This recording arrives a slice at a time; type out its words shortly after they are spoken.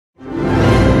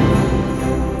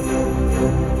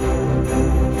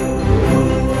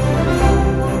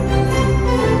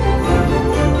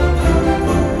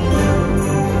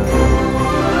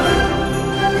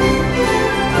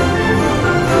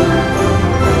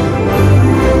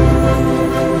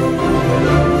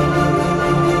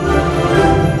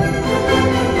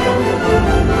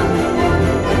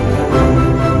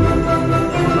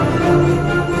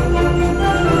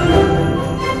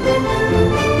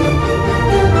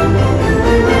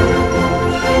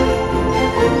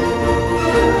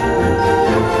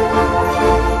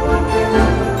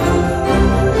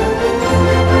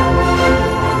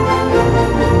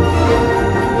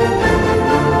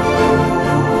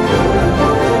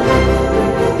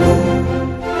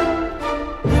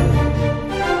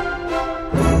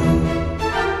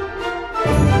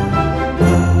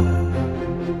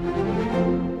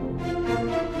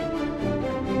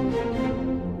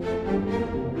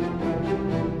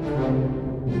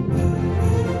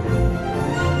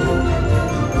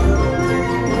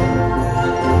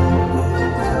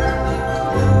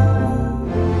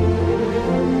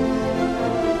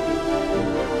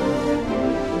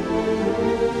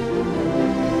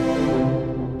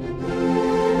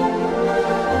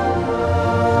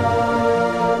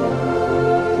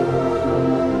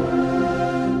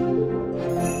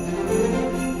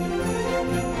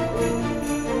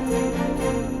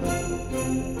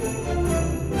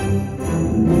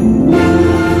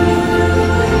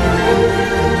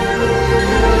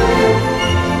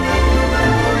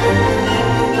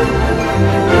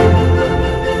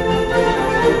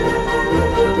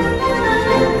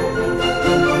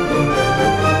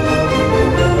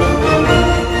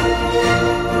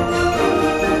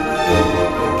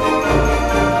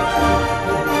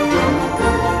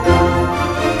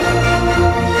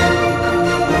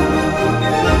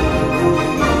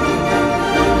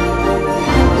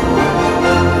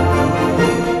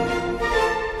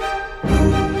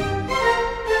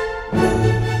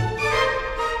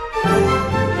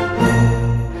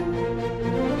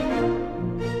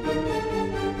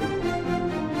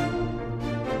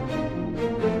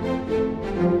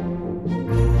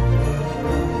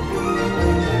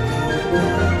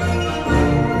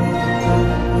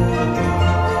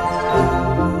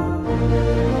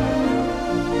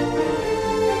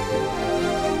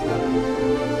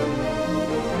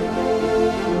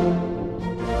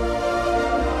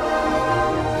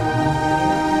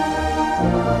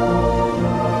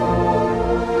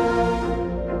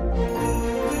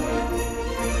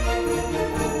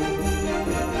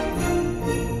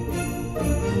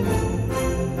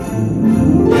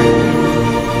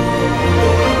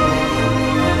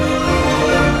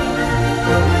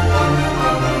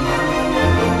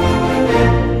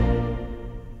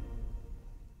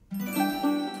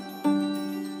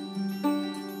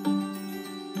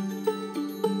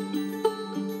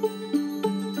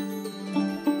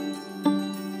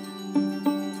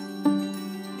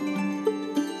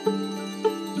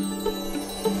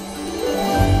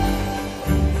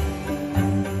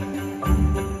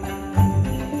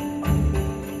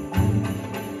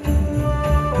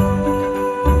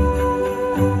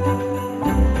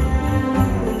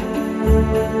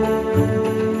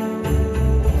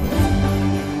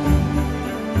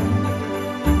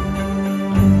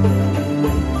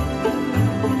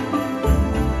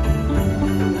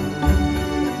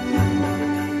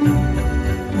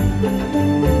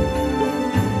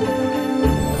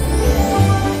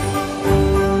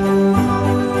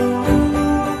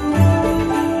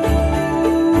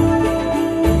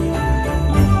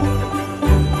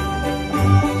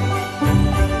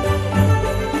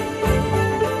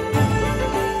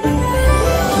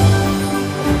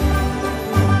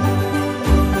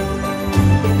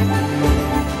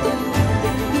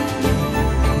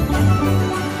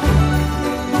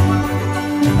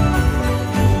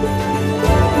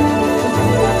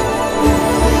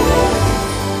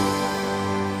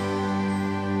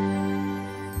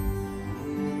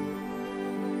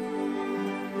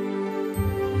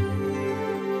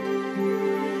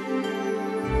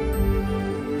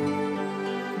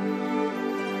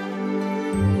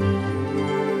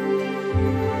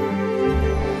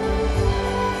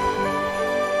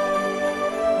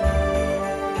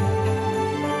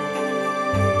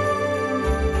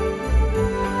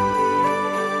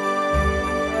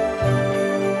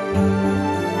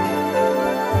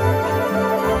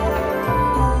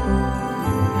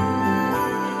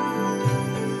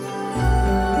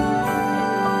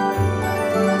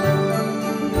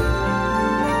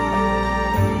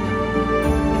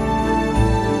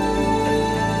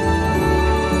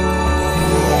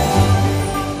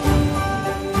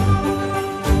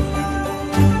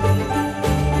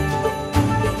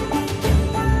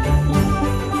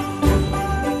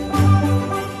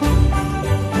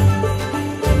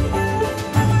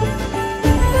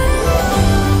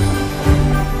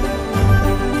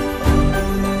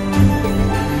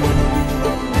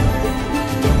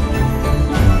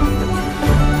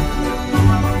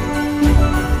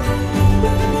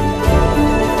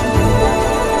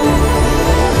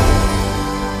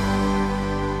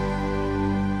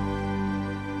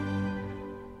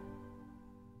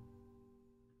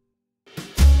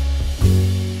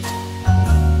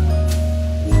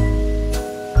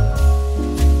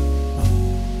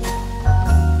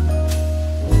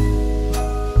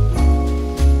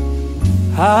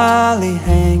holly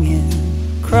hanging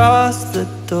across the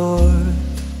door,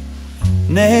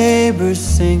 neighbors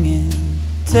singing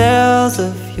tales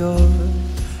of yore.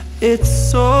 It's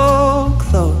so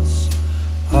close,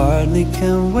 hardly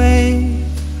can wait.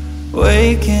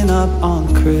 Waking up on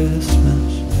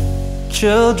Christmas,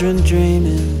 children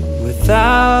dreaming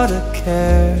without a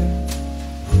care.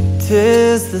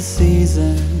 'Tis the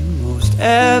season most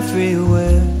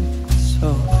everywhere, so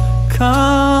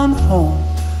come home,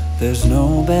 there's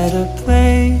no better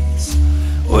place.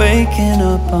 Waking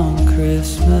up on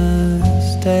Christmas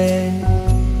Day,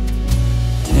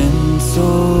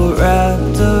 tinsel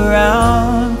wrapped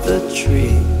around the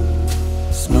tree,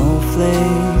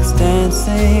 snowflakes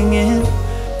dancing in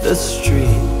the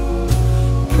street,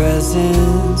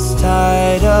 presents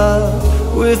tied up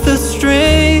with a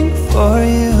string for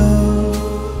you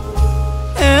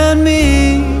and me.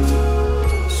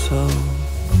 So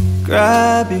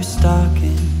grab your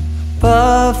stocking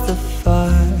above the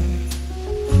fire,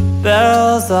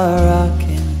 bells are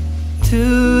rocking to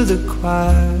the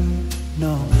choir.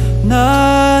 No,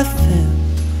 nothing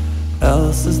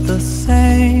else is the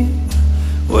same.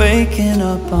 Waking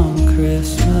up on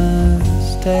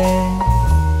Christmas Day.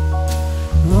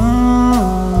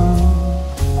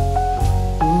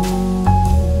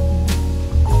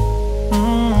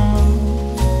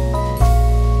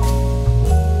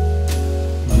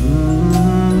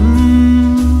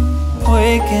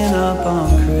 Waking up on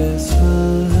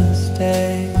Christmas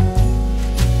Day,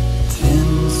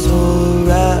 tinsel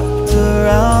wrapped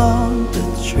around the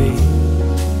tree,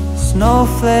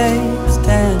 snowflakes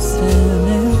dancing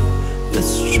in the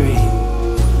street,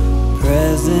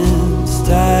 presents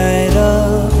tied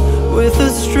up with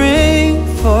a string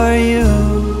for you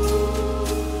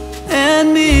and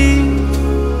me.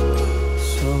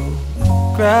 So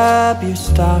grab your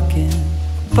stocking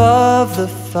above the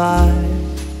fire,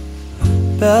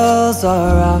 bells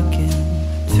are rocking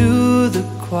to the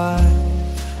choir.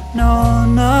 No,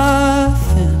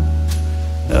 nothing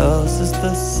else is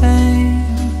the same.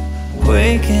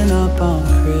 Waking up on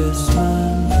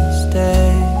Christmas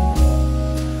Day,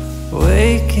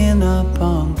 waking up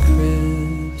on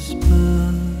Christmas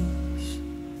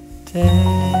Day.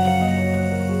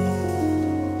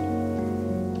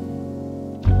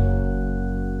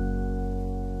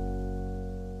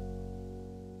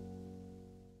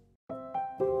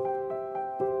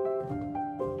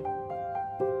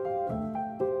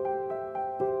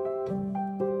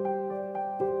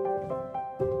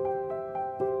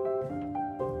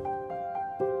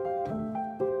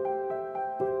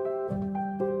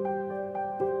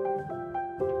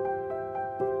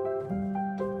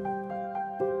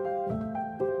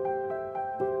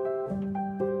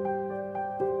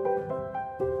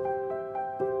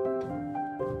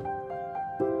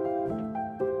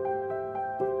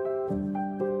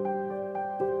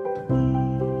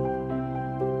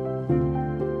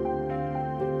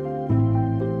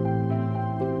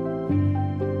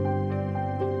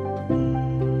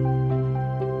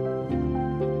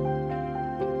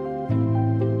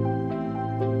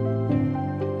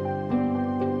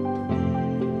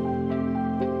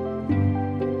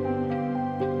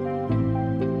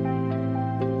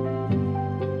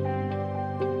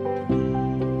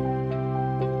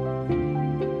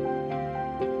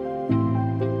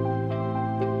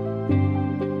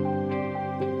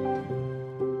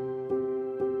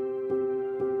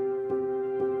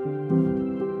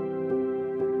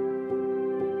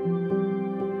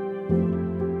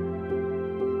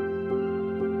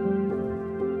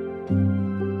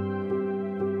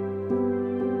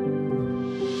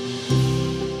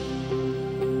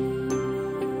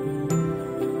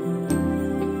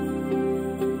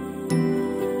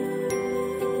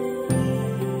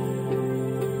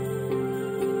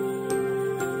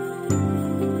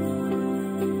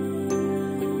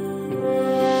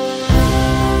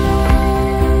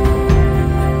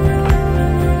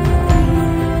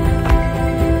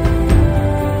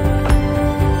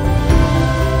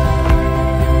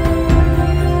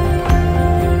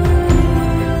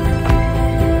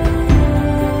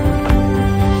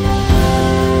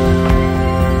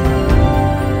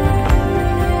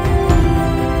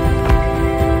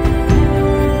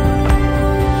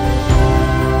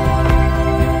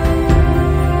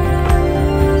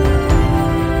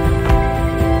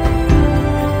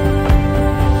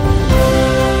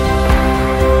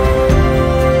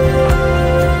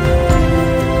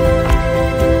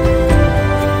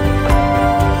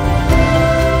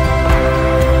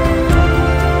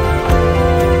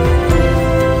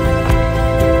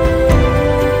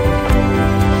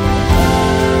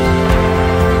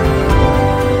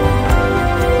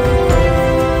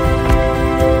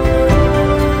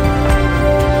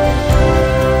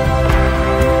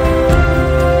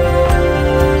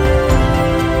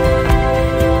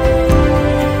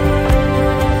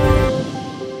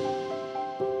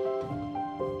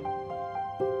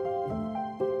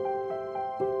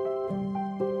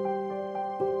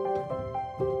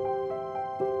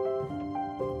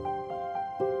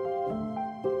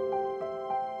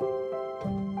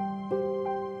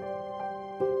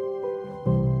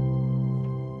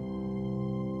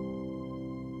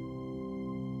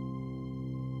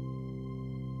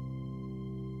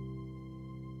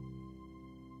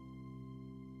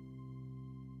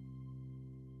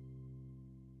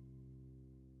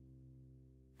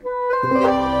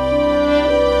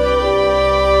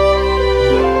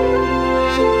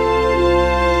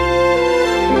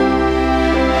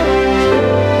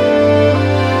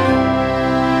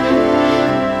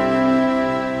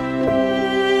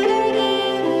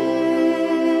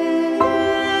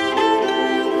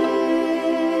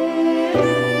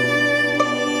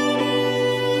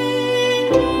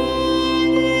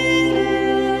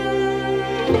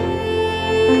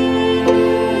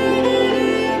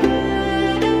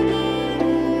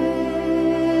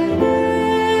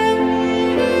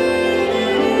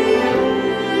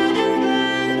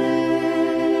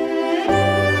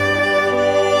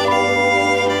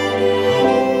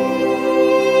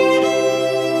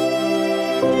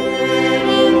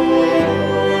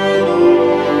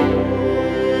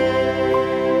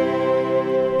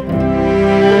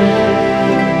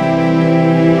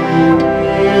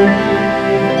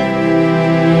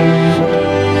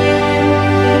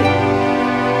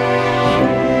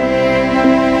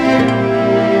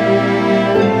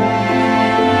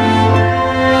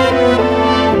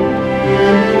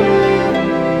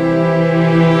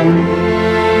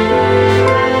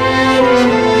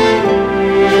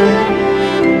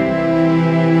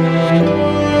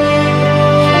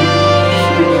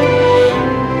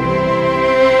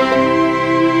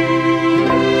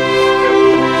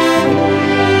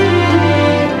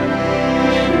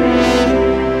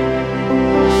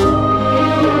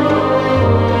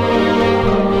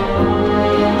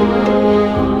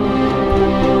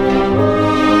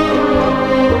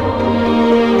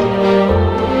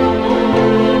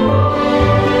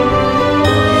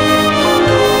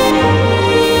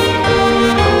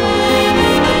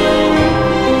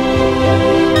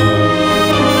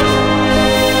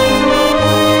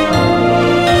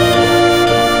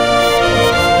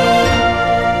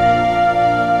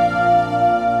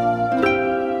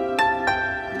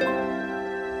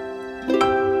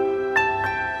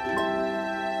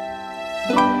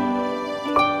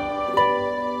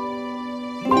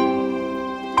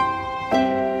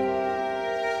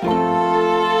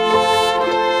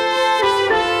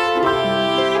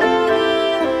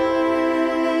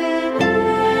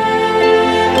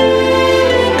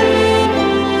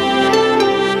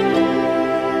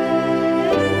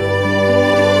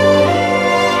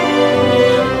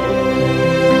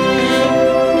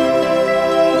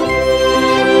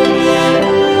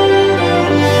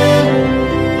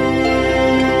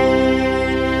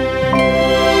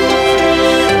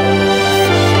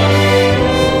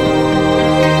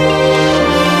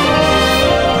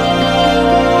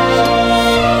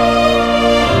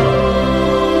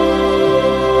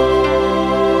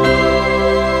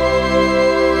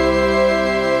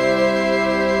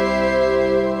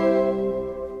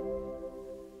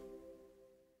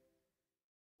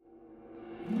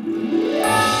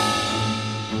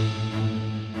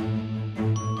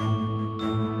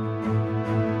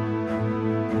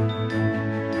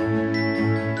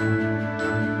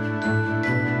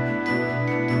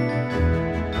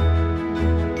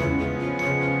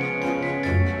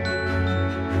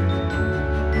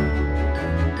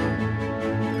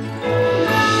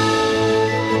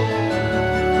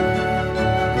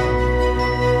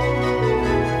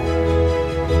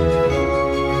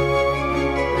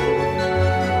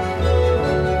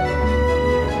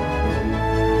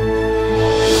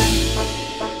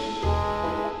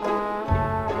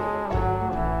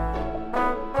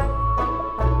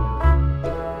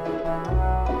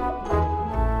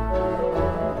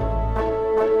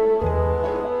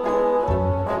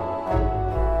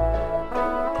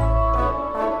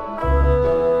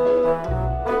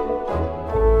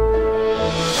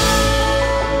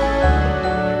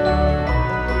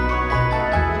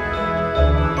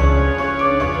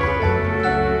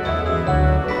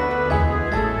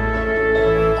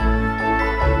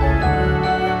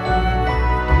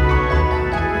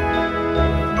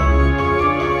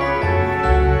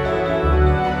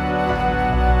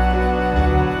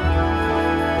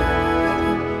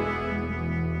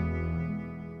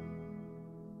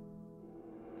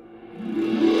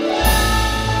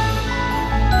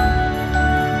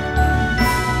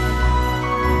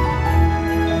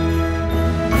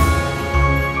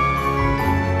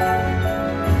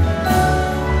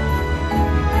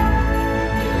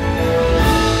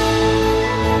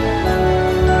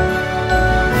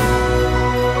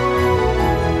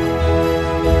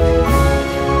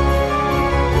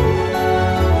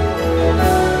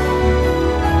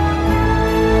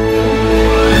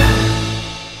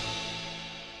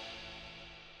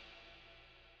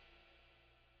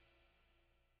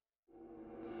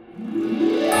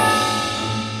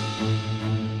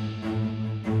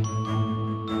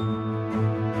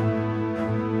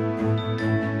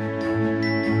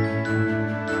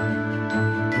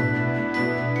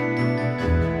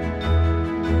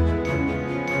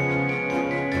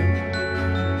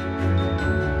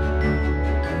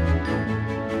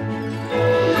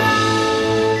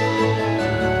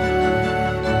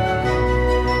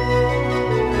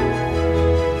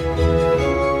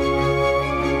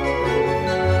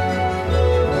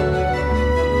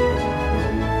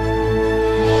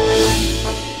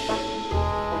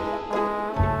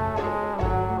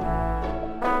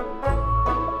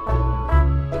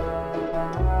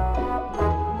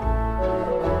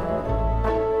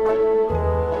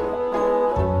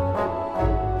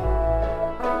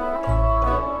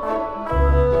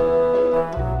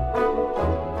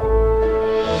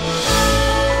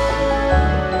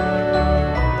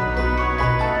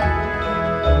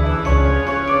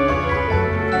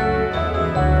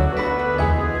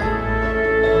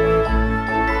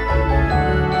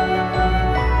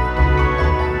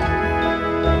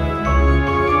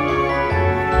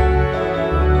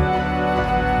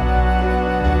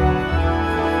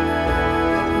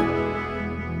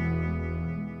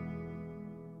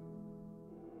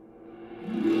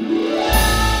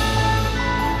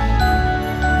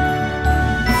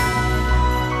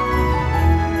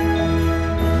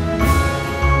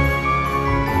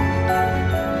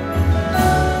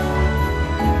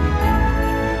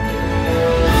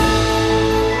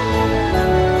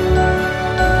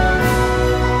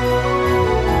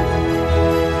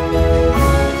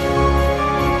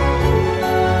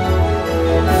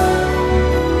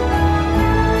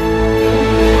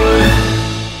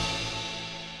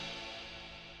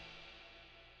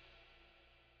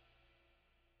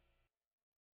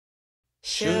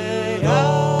 Should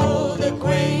old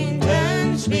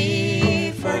acquaintance be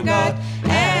forgot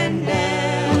and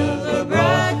never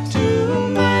brought to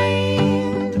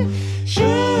mind?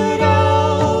 Should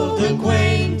old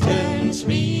acquaintance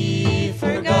be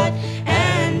forgot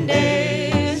and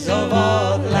days of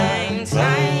old lang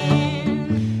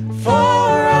syne?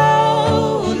 For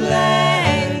old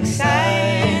lang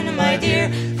syne, my dear,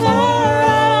 for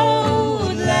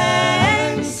old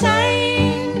lang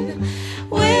syne,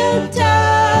 we'll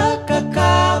talk a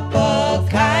cup of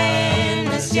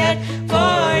kindness yet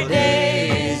for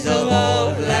days of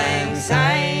old lang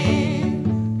syne.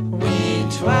 We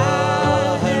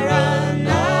twa run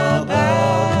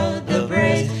about the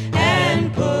braes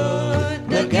and put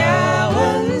the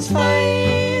gowans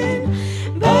fine,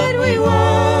 but we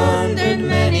wandered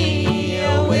many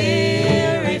a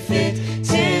weary fit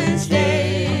since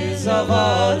days of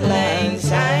old lang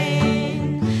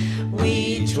syne.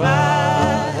 We twa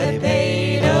had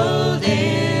paddled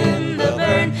in the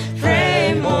burn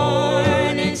frae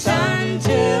morning sun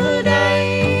till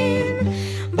dine,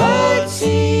 but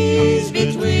seas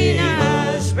between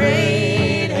us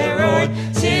braid her roared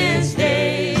since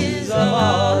days of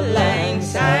old lang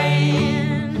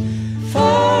syne.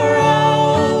 For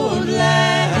old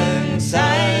lang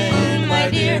syne, my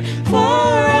dear,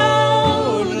 for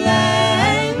old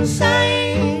lang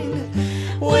syne,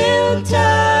 we'll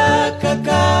talk a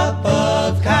cup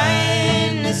of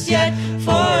kindness yet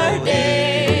for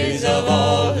days of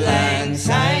old lang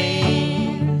syne.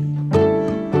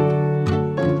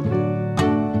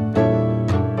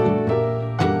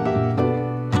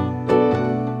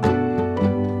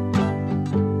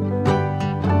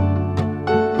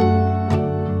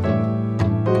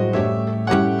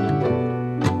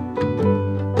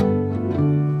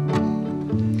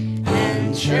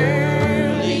 And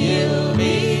surely you'll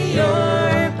be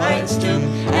your pine's tomb,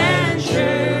 and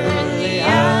surely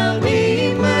I'll be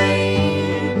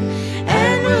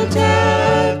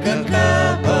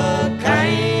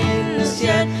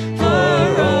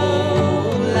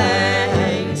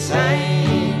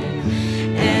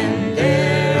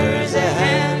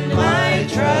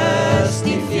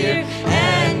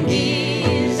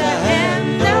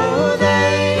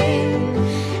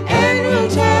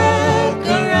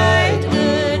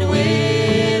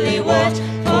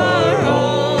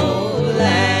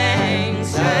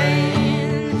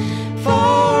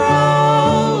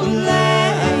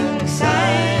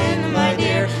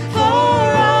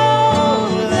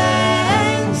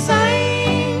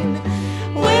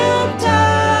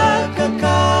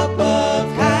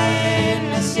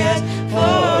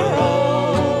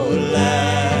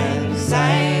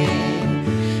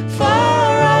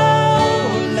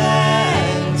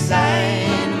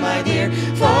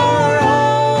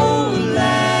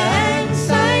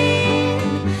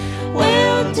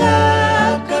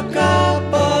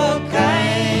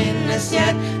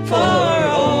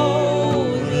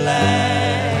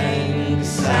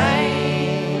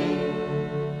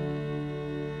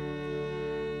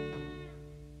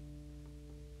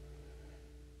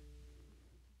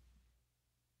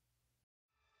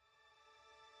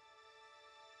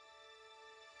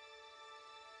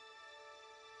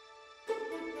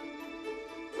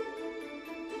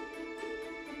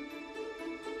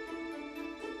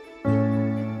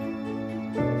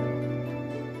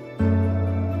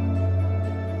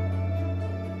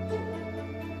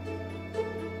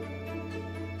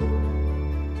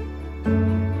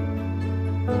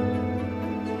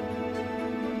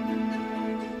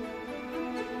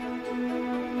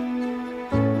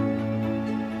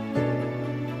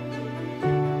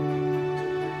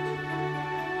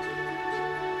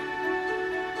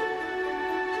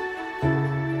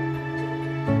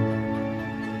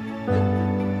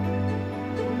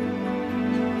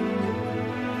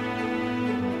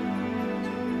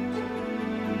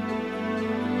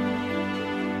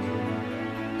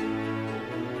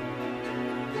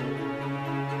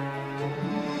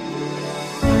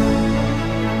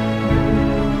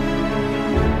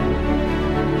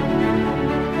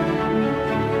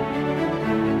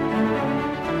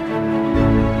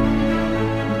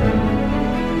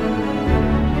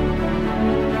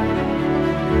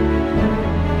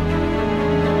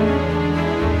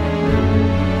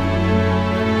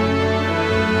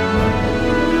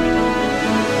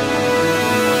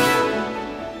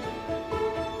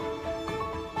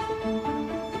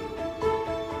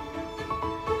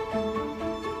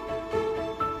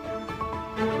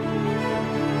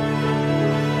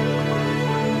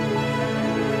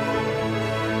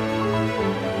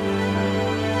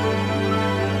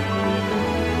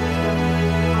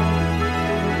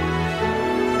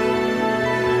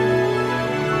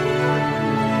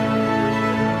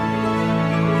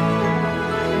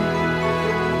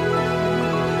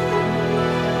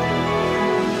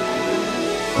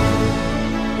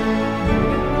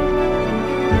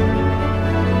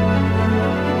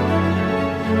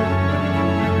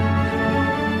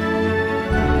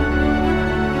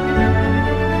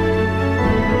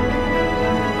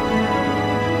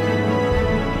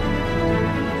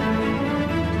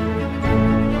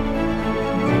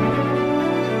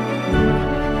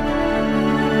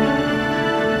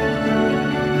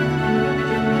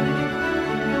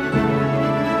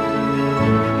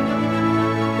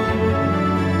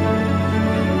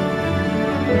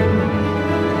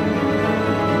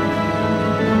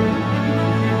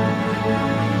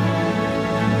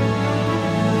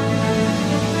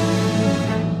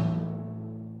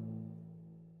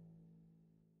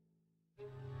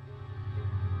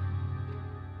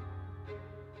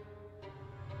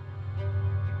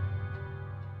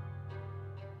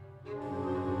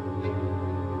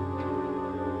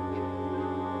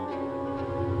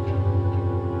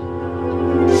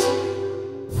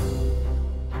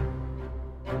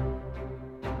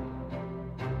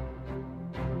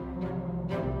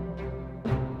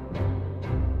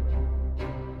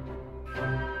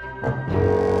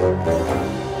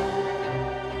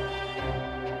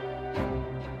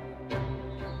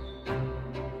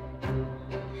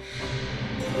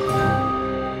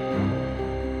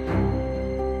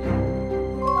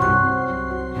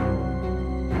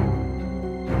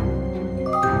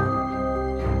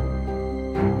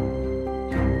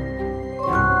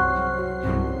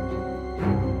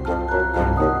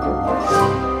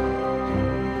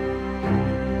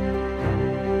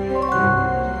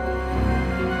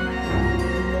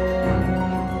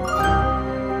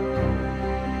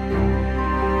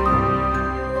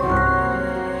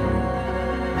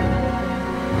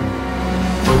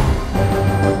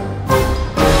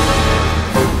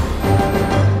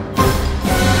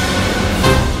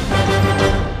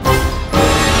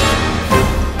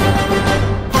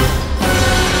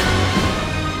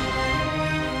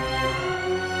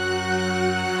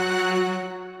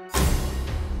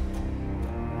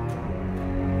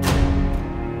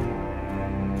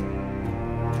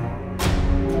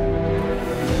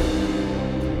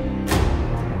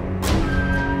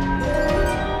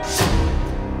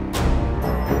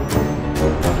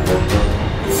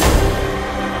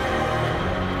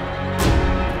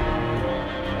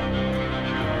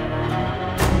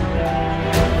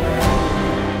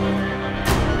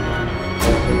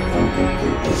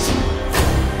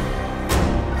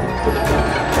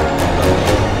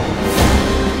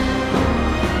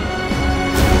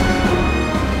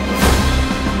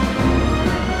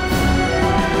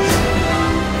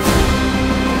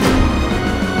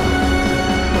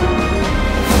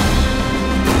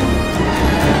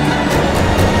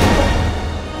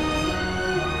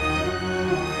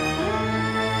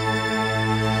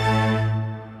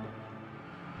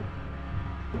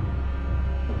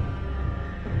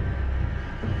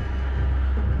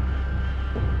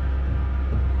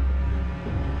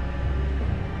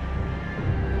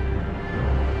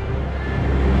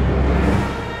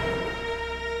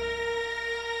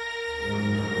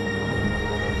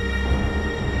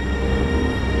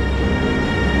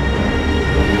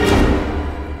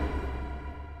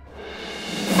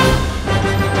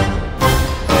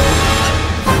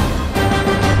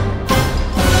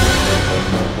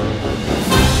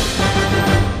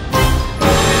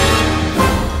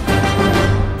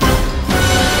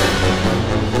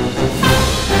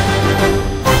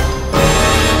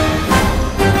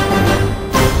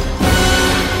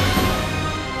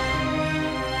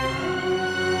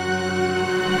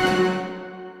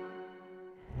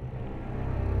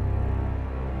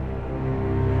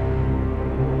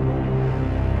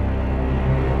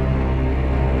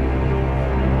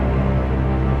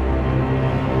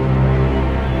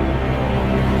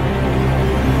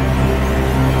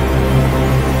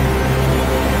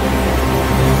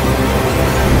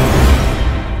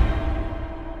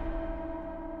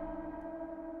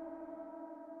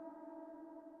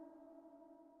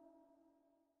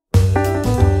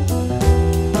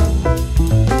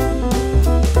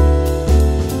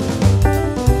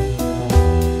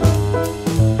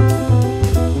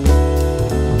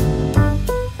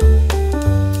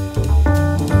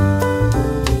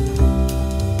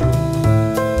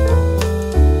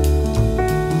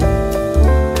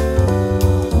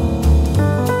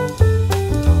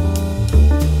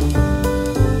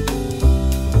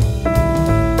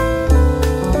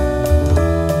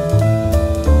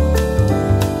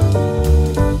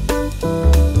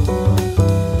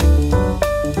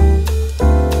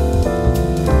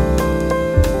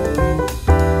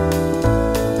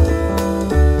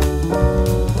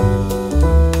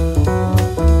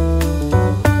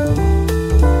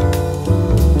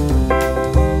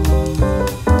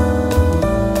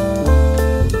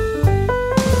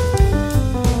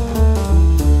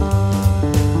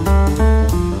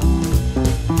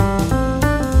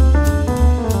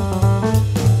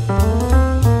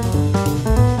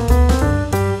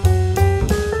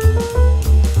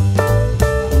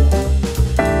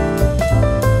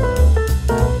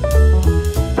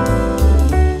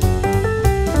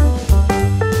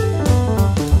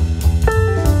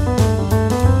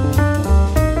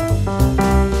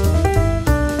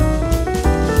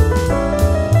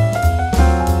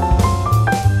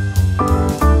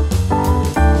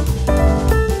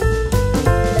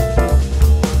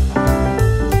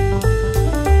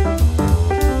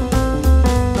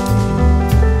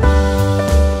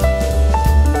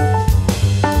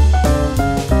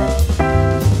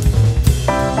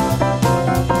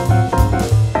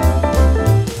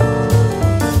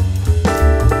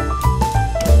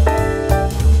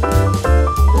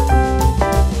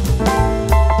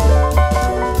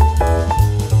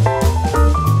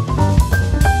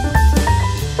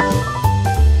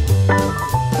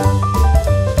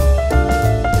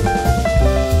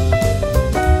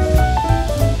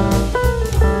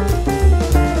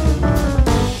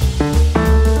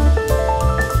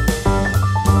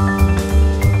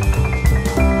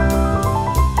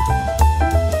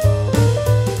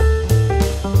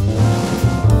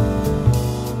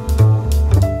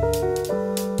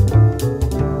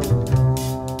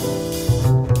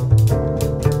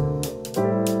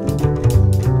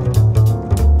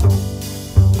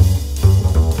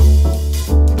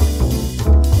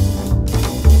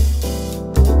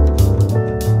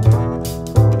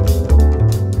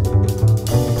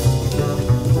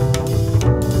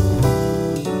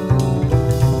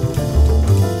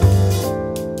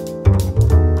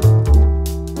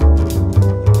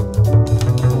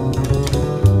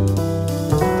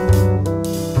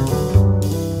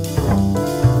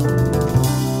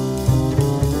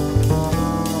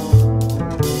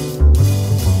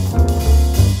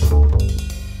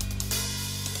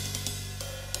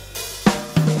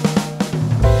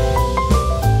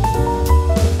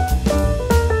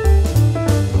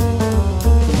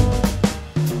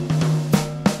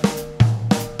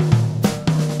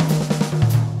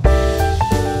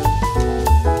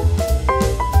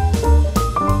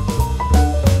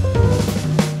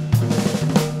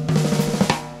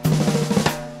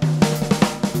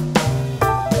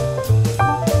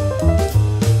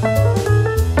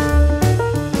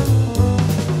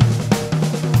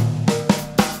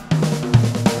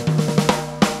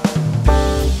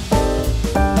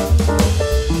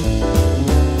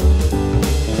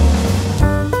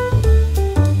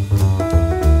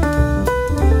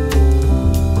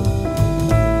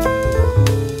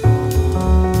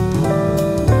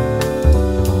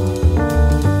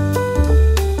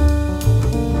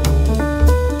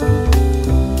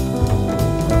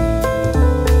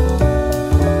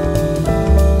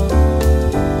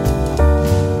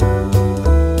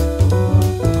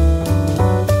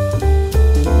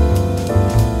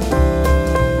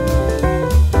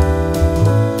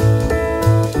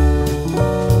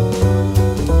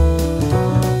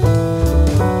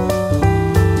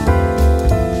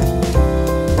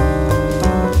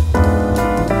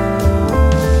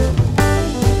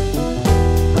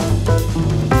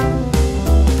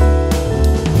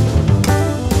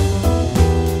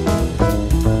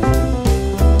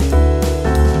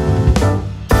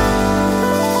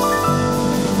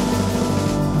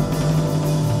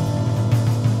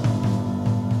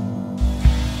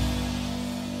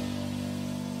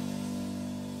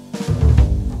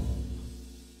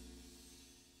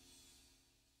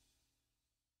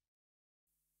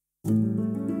Santa,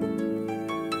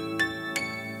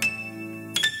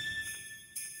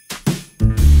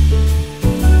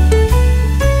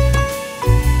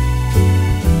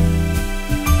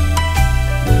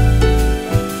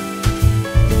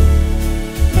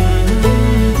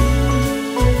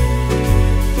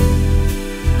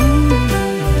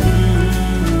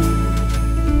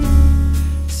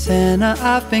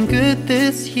 I've been good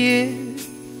this year.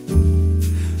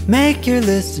 Make your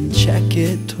list and check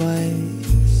it twice.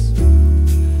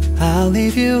 I'll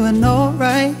leave you a note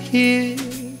right here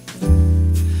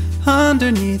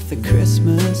underneath the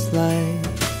Christmas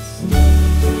lights.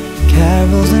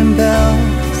 Carols and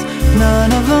bells,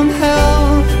 none of them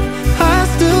help. I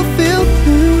still feel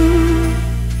blue.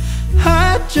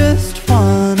 I just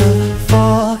wanna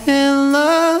fall in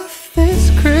love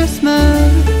this Christmas.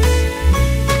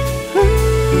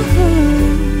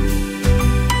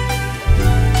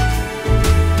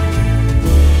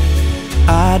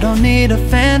 I don't need a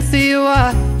fancy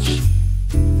watch.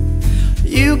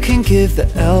 You can give the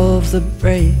elves a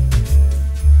break.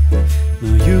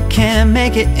 No, you can't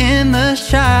make it in the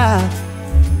shop,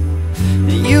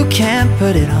 and you can't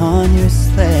put it on your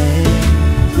sleigh.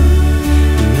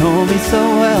 You know me so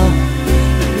well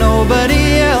that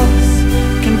nobody else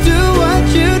can do what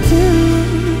you do.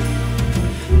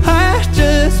 I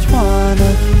just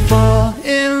wanna fall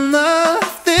in love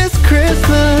this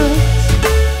Christmas.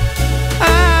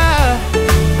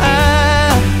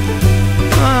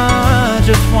 I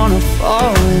just wanna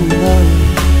fall in love.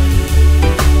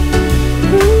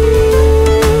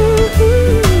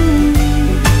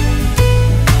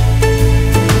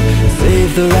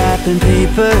 Save the wrapping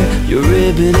paper, your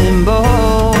ribbon and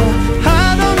bow.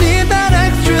 I don't need that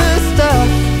extra stuff.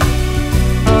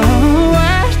 Oh, I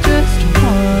just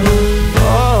wanna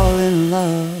fall in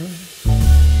love.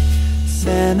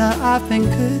 Santa, I've been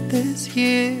good this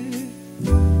year.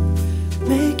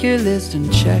 Make your list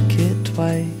and check it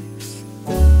twice.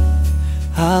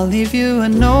 I'll leave you a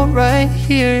note right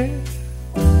here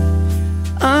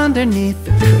underneath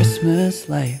the Christmas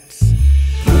lights.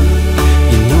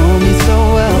 You know me so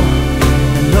well,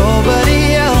 and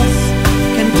nobody else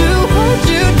can do what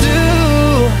you do.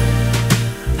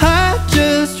 I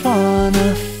just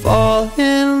wanna fall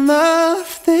in love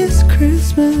this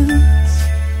Christmas.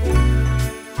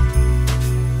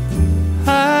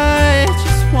 I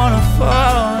just wanna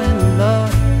fall in love.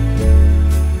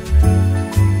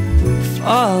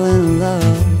 Fall in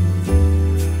love.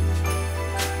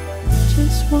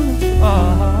 Just wanna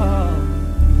fall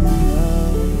in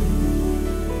love.